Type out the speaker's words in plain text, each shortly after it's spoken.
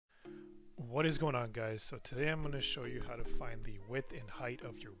What is going on, guys? So today I'm going to show you how to find the width and height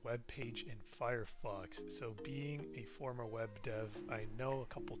of your web page in Firefox. So being a former web dev, I know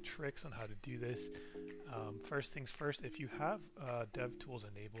a couple tricks on how to do this. First things first, if you have DevTools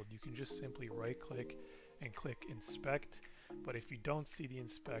enabled, you can just simply right click and click inspect. But if you don't see the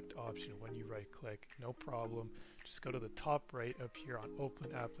inspect option when you right click, no problem. Just go to the top right up here on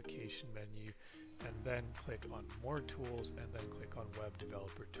open application menu and then click on more tools and then click on web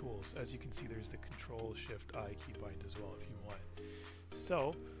developer tools. As you can see, there's the Control Shift I keybind as well if you want.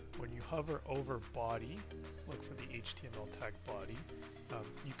 So when you hover over body, look for the HTML tag body,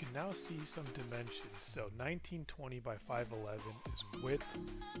 you can now see some dimensions. So 1920 by 511 is width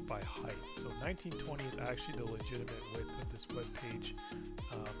by height. So 1920 is actually the legitimate width of this web page,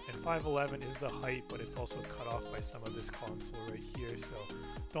 and 511 is the height, but it's also cut off by some of this console right here. So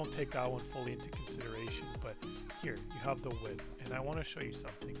don't take that one fully into consideration, but here you have the width. And I want to show you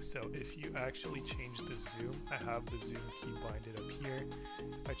something. So if you actually change the zoom, I have the zoom key binded up here.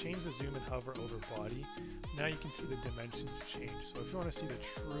 If I change the zoom and hover over body, now you can see the dimensions change. So if you want to see the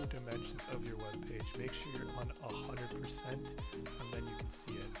true dimensions of your web page, make sure you're on 100% and then you can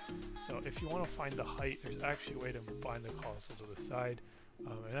see it. So if you want to find the height, there's actually a way to bind the console to the side,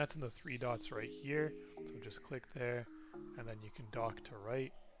 and that's in the three dots right here. So just click there and then you can dock to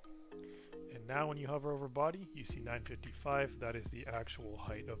right. And now when you hover over body, you see 955. That is the actual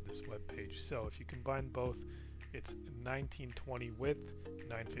height of this web page. So if you combine both, it's 1920 width,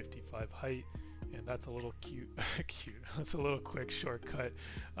 955 height, and that's a little that's a little quick shortcut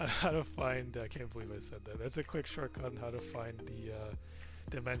on how to find, I can't believe I said that. That's a quick shortcut on how to find the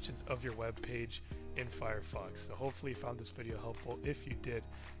dimensions of your web page in Firefox. So hopefully you found this video helpful. If you did,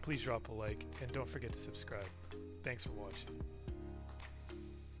 please drop a like and don't forget to subscribe. Thanks for watching.